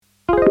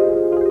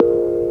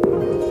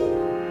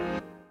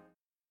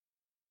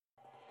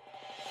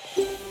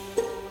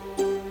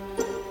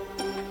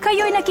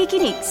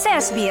nakikinig sa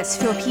SBS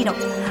Filipino.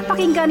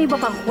 Pakinggan niyo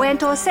pang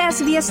kwento sa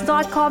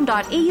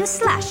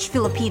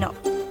sbs.com.au/Filipino.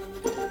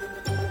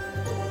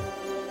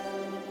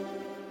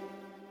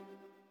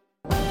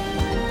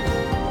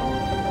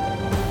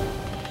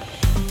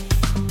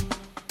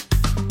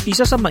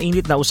 Isa sa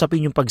mainit na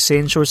usapin yung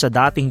pag-censure sa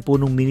dating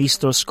punong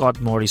ministro Scott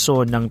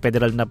Morrison ng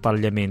federal na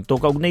parlamento.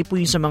 Kaugnay po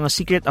yun sa mga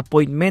secret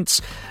appointments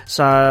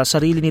sa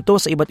sarili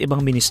nito sa iba't ibang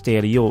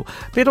ministeryo.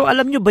 Pero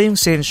alam nyo ba yung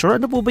censure?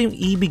 Ano po ba yung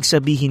ibig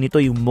sabihin nito,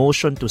 yung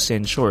motion to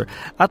censure?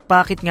 At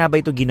bakit nga ba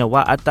ito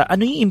ginawa? At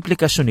ano yung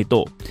implikasyon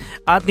nito?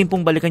 Atin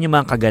pong balikan yung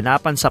mga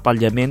kaganapan sa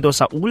parlamento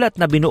sa ulat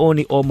na binuo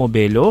ni Omo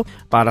Bello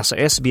para sa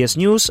SBS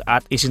News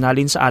at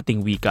isinalin sa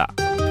ating wika.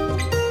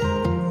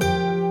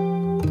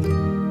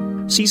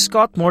 Si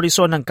Scott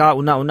Morrison ang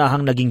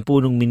kauna-unahang naging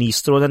punong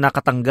ministro na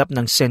nakatanggap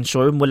ng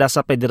censure mula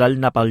sa federal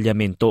na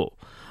parlamento.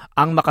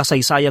 Ang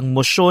makasaysayang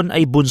mosyon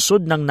ay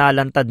bunsod ng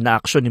nalantad na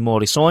aksyon ni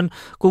Morrison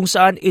kung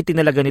saan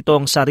itinalaga nito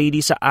ang sarili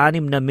sa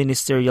 6 na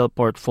ministerial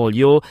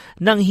portfolio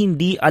nang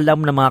hindi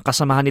alam ng mga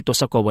kasamahan nito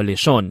sa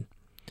koalisyon.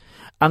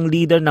 Ang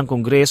leader ng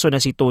Kongreso na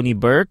si Tony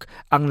Burke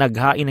ang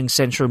naghain ng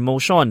censure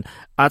motion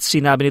at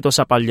sinabi nito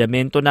sa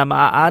parlamento na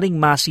maaaring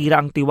masira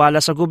ang tiwala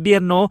sa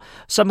gobyerno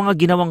sa mga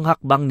ginawang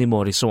hakbang ni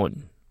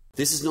Morrison.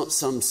 This is not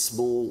some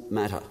small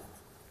matter.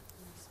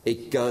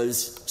 It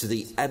goes to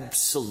the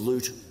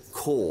absolute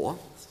core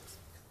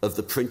of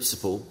the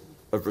principle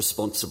of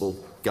responsible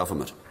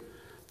government.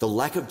 The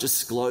lack of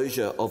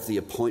disclosure of the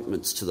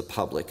appointments to the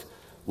public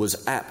was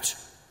apt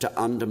to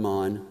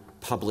undermine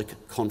public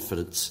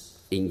confidence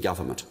in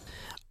government.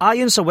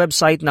 Ayon sa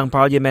website ng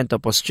Parliament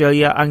of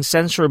Australia, ang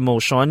censure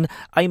motion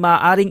ay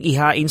maaaring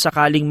ihain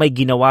sakaling may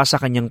ginawa sa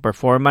kanyang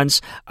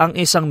performance ang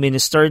isang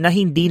minister na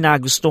hindi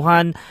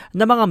nagustuhan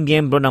ng mga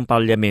miyembro ng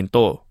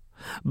parlamento.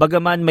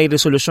 Bagaman may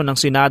resolusyon ng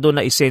Senado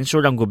na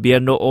i-censure ang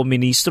gobyerno o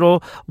ministro,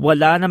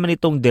 wala naman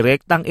itong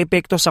direktang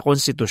epekto sa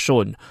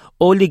konstitusyon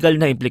o legal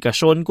na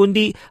implikasyon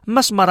kundi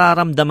mas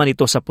mararamdaman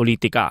ito sa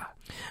politika.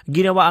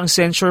 Ginawa ang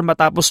censure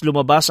matapos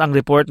lumabas ang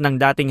report ng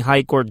dating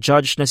High Court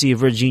Judge na si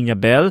Virginia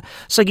Bell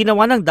sa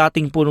ginawa ng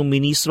dating punong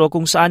ministro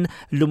kung saan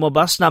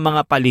lumabas na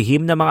mga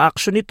palihim na mga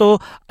aksyon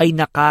nito ay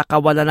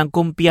nakakawala ng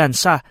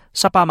kumpiyansa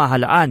sa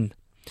pamahalaan.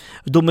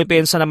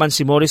 Dumipensa naman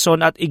si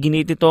Morrison at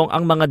iginit nitong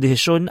ang mga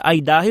desisyon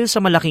ay dahil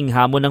sa malaking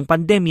hamon ng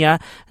pandemya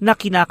na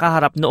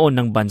kinakaharap noon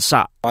ng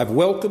bansa. I've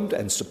welcomed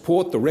and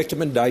support the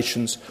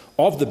recommendations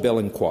of the Bell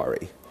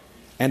Inquiry,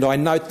 and I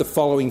note the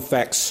following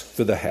facts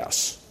for the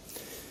House.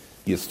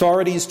 The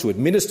authorities to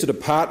administer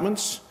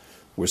departments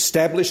were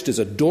established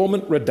as a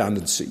dormant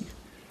redundancy,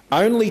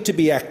 only to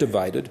be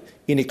activated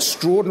in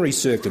extraordinary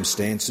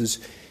circumstances,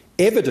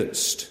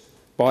 evidenced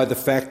by the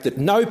fact that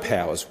no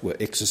powers were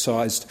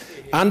exercised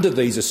under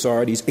these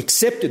authorities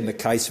except in the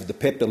case of the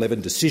PEP 11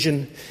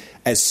 decision,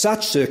 as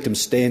such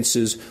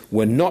circumstances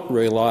were not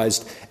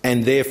realised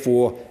and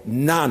therefore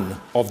none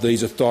of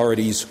these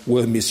authorities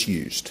were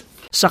misused.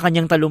 Sa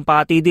kanyang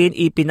talumpati din,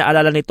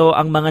 ipinaalala nito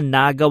ang mga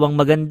nagawang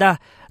maganda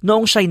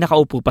noong siya'y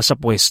nakaupo pa sa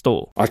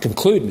pwesto. I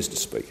conclude, Mr.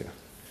 Speaker,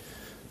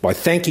 by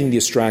thanking the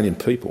Australian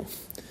people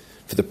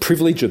for the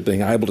privilege of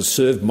being able to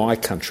serve my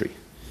country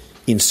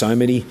in so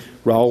many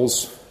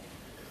roles,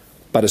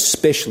 but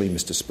especially,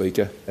 Mr.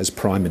 Speaker, as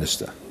Prime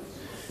Minister.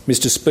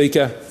 Mr.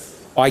 Speaker,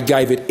 I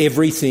gave it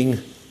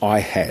everything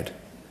I had.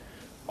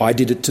 I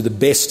did it to the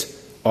best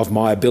of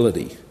my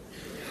ability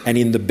and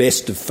in the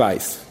best of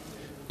faith.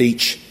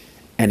 Each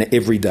and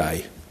every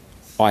day,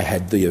 I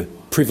had the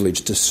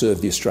privilege to serve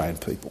the Australian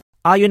people.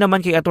 Ayon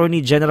naman kay Attorney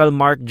General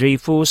Mark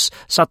Dreyfus,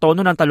 sa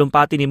tono ng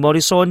talumpati ni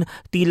Morrison,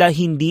 tila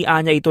hindi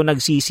niya ito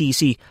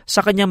nagsisisi sa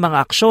kanyang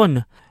mga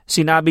aksyon.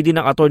 Sinabi din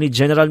ng Attorney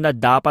General na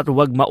dapat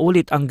huwag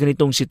maulit ang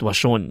ganitong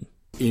sitwasyon.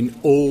 In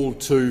all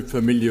too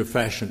familiar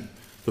fashion,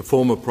 the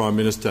former Prime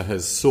Minister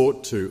has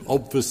sought to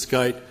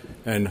obfuscate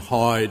and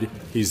hide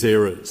his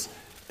errors.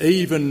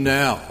 Even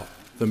now,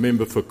 the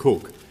member for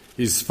Cook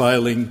is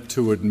failing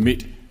to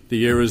admit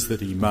the errors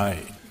that he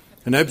made.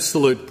 An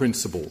absolute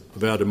principle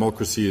of our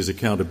democracy is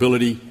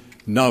accountability,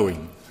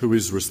 knowing who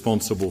is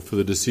responsible for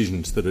the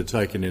decisions that are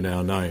taken in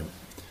our name.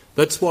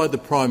 That's why the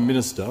Prime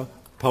Minister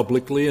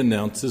publicly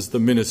announces the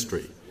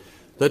ministry.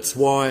 That's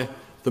why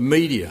the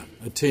media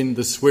attend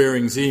the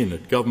swearings-in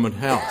at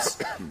Government House.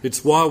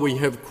 It's why we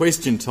have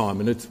question time,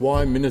 and it's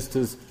why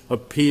ministers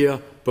appear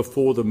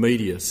before the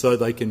media so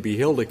they can be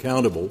held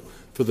accountable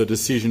for the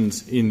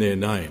decisions in their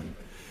name.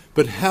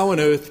 But how on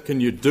earth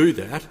can you do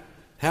that?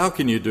 How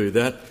can you do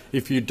that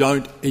if you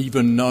don't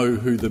even know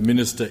who the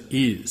minister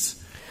is?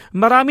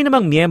 Marami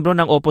namang miyembro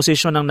ng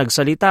oposisyon ang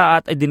nagsalita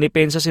at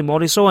idinipensa si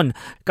Morrison,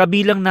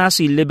 kabilang na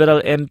si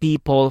Liberal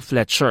MP Paul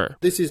Fletcher.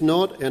 This is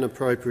not an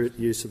appropriate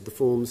use of the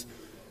forms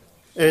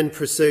and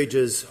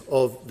procedures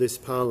of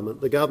this Parliament.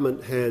 The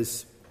government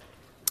has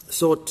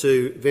sought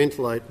to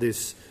ventilate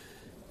this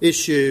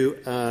issue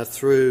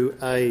through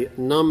a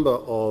number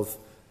of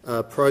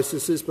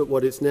processes, but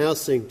what it's now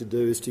seeking to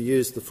do is to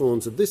use the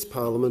forms of this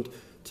Parliament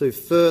to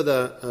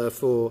further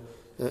for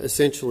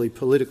essentially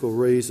political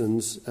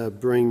reasons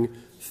bring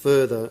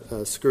further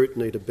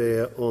scrutiny to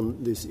bear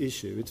on this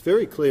issue. It's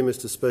very clear,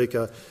 Mr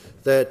Speaker,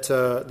 that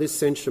this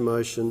censure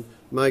motion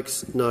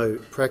makes no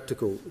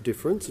practical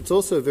difference. It's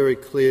also very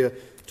clear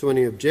to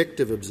any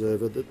objective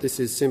observer that this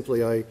is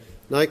simply a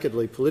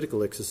nakedly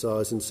political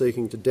exercise in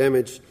seeking to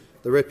damage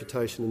the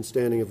reputation and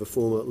standing of a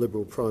former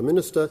Liberal Prime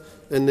Minister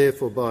and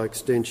therefore by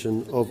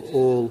extension of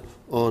all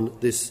on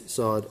this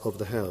side of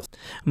the House.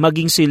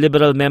 Maging si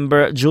Liberal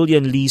member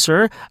Julian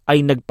Leeser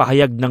ay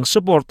nagpahayag ng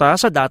suporta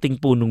sa dating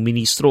punong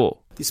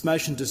ministro. This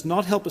motion does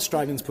not help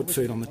Australians put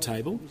food on the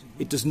table.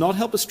 It does not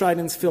help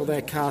Australians fill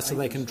their cars so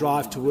they can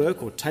drive to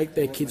work or take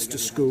their kids to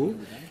school.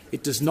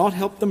 It does not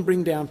help them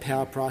bring down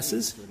power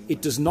prices.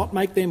 It does not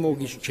make their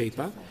mortgage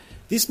cheaper.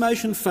 This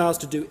motion fails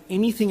to do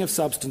anything of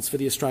substance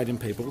for the Australian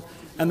people,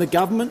 and the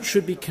government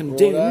should be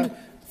condemned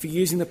for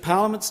using the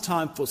Parliament's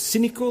time for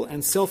cynical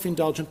and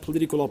self-indulgent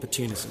political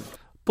opportunism.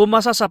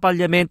 Pumasa sa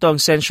Parlamento ang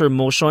censure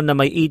motion na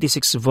may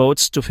 86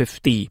 votes to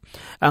 50.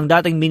 Ang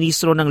dating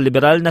ministro ng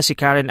Liberal na si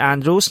Karen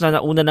Andrews na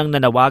nauna nang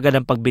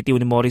nanawagan ng pagbitiw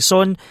ni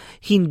Morrison,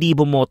 hindi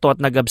bumoto at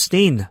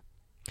nag-abstain.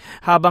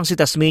 Habang si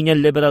Tasmanian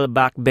Liberal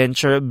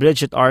backbencher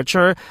Bridget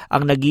Archer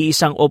ang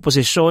nag-iisang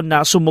oposisyon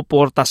na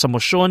sumuporta sa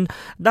motion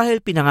dahil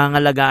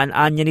pinangangalagaan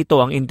niya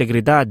nito ang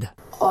integridad.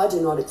 I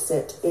do not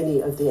accept any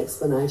of the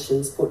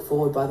explanations put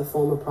forward by the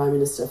former Prime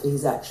Minister for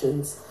his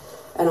actions.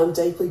 And I'm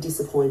deeply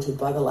disappointed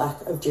by the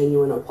lack of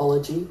genuine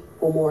apology,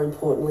 or more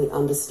importantly,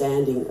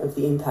 understanding of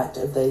the impact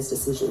of these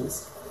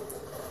decisions.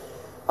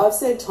 I've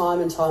said time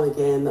and time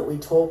again that we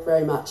talk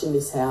very much in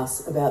this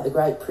House about the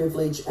great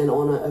privilege and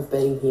honour of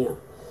being here,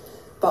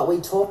 but we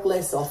talk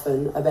less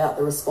often about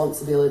the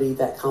responsibility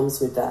that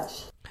comes with that.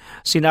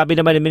 Sinabi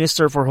naman ni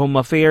Minister for Home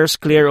Affairs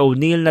Claire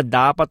O'Neill na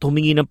dapat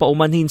humingi ng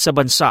paumanhin sa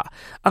bansa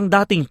ang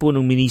dating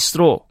punong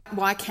ministro.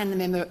 Why can the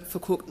member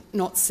for Cook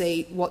not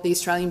see what the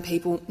Australian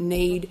people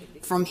need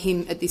from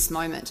him at this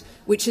moment,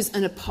 which is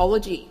an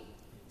apology,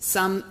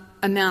 some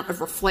amount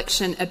of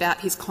reflection about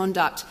his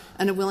conduct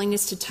and a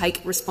willingness to take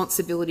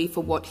responsibility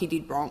for what he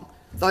did wrong.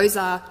 Those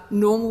are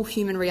normal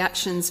human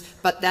reactions,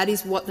 but that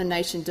is what the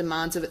nation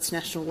demands of its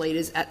national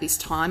leaders at this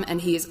time,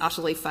 and he has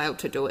utterly failed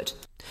to do it.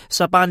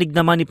 Sa panig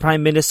naman ni Prime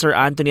Minister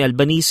Anthony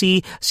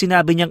Albanese,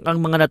 sinabi niyang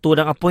ang mga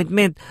naturang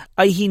appointment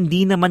ay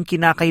hindi naman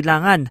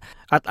kinakailangan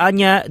at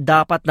anya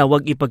dapat na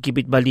wag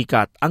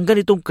ipagkibit-balikat ang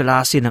ganitong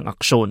klase ng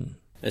aksyon.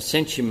 A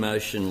censure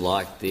motion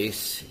like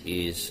this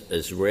is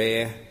as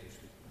rare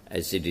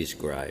as it is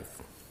grave.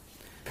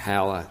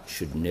 Power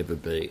should never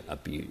be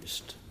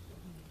abused.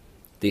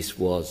 This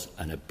was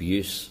an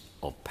abuse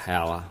of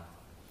power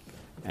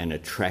and a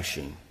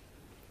trashing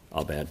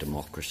of our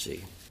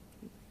democracy.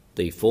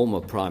 The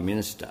former Prime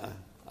Minister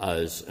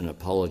owes an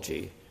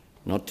apology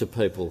not to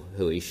people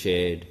who he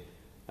shared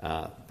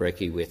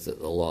brekkie with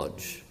at the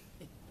Lodge.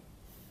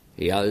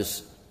 He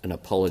owes an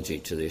apology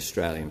to the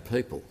Australian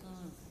people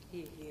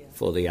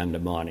for the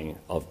undermining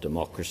of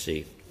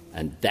democracy,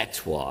 and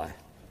that's why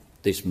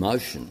this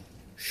motion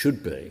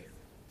should be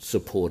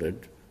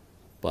supported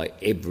by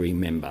every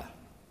member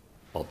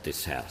of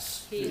this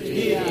House.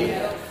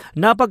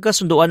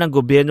 Napagkasunduan ng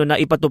gobyerno na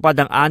ipatupad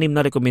ang 6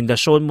 na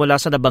rekomendasyon mula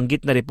sa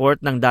nabanggit na report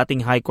ng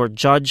dating High Court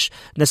Judge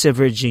na si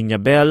Virginia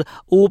Bell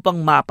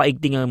upang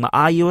mapaigting ang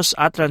maayos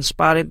at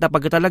transparent na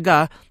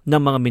pagtatalaga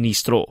ng mga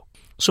ministro.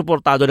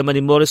 Suportado naman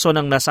ni Morrison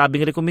ang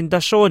nasabing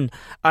rekomendasyon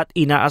at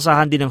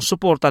inaasahan din ang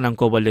suporta ng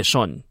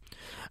koalisyon.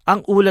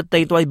 Ang ulat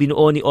na ito ay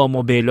binuo ni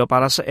Omo Bello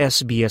para sa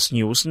SBS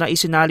News na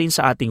isinalin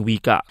sa ating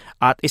wika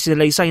at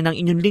isinalaysay ng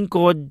inyong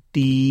lingkod,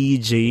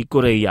 TJ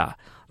Correa,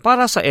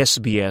 para sa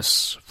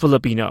SBS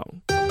Filipino.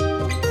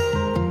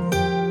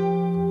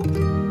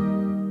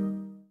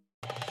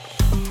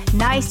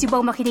 Nice yung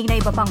bang makinig na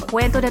iba pang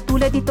kwento na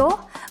tulad ito?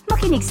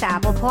 Makinig sa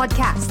Apple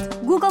Podcast,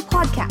 Google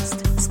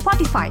Podcast,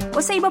 Spotify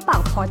o sa iba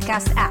pang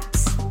podcast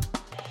apps.